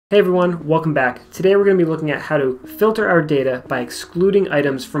Hey everyone, welcome back. Today we're going to be looking at how to filter our data by excluding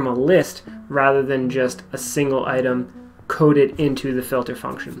items from a list rather than just a single item coded into the filter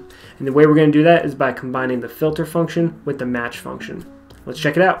function. And the way we're going to do that is by combining the filter function with the match function. Let's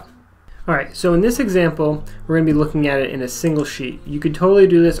check it out. Alright, so in this example, we're going to be looking at it in a single sheet. You could totally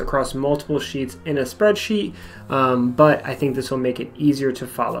do this across multiple sheets in a spreadsheet, but I think this will make it easier to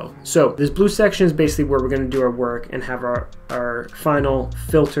follow. So this blue section is basically where we're going to do our work and have our final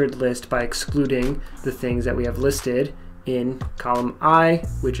filtered list by excluding the things that we have listed in column I,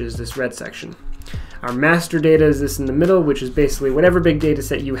 which is this red section. Our master data is this in the middle, which is basically whatever big data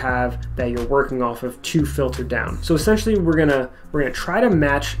set you have that you're working off of to filter down. So essentially we're gonna try to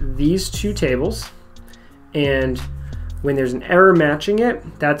match these two tables, and when there's an error matching it,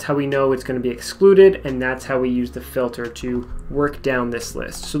 that's how we know it's gonna be excluded, and that's how we use the filter to work down this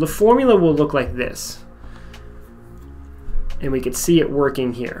list. So the formula will look like this, and we can see it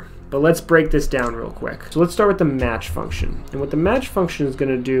working here. But let's break this down real quick. So let's start with the match function. And what the match function is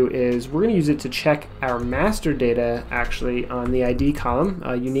going to do is we're going to use it to check our master data actually on the ID column,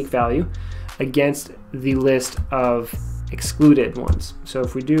 a unique value, against the list of excluded ones. So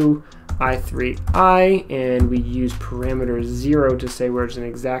if we do I3I and we use parameter 0 to say where it's an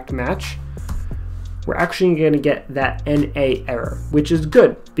exact match, we're actually going to get that NA error, which is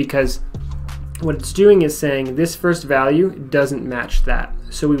good because what it's doing is saying this first value doesn't match that.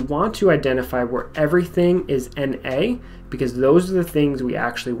 So we want to identify where everything is NA because those are the things we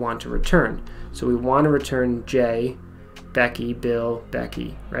actually want to return. So we want to return Jay, Becky, Bill,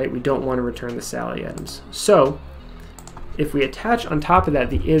 Becky, right? We don't want to return the Sally items. So if we attach on top of that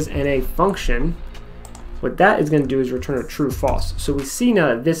the isNA function, what that is going to do is return a true false. So we see now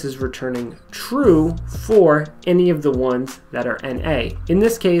that this is returning true for any of the ones that are NA. In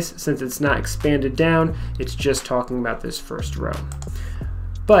this case, since it's not expanded down, it's just talking about this first row.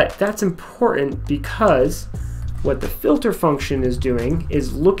 But that's important because what the filter function is doing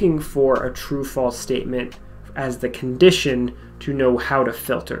is looking for a true false statement as the condition to know how to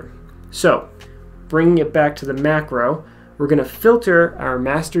filter. So bringing it back to the macro, we're going to filter our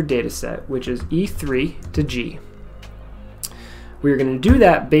master data set, which is E3 to G. We're going to do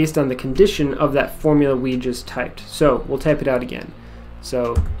that based on the condition of that formula we just typed. So we'll type it out again.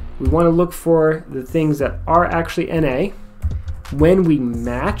 So we want to look for the things that are actually NA when we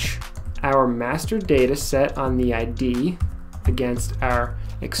match our master data set on the ID against our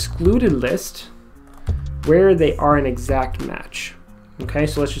excluded list where they are an exact match. Okay,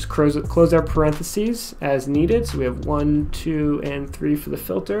 so let's just close our parentheses as needed. So we have 1, 2, and 3 for the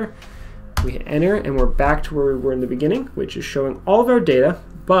filter. We hit enter, and we're back to where we were in the beginning, which is showing all of our data,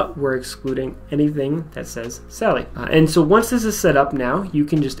 but we're excluding anything that says Sally. And so once this is set up now, you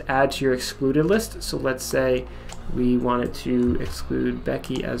can just add to your excluded list. So let's say we wanted to exclude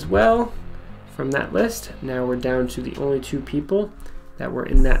Becky as well from that list. Now we're down to the only 2 people that were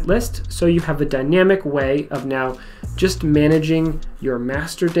in that list. So you have a dynamic way of now just managing your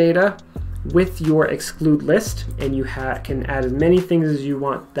master data with your exclude list, and you can add as many things as you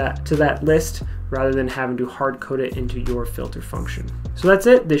want to that list rather than having to hard code it into your filter function. So that's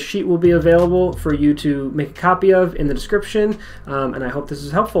it. This sheet will be available for you to make a copy of in the description, and I hope this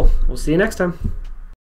is helpful. We'll see you next time.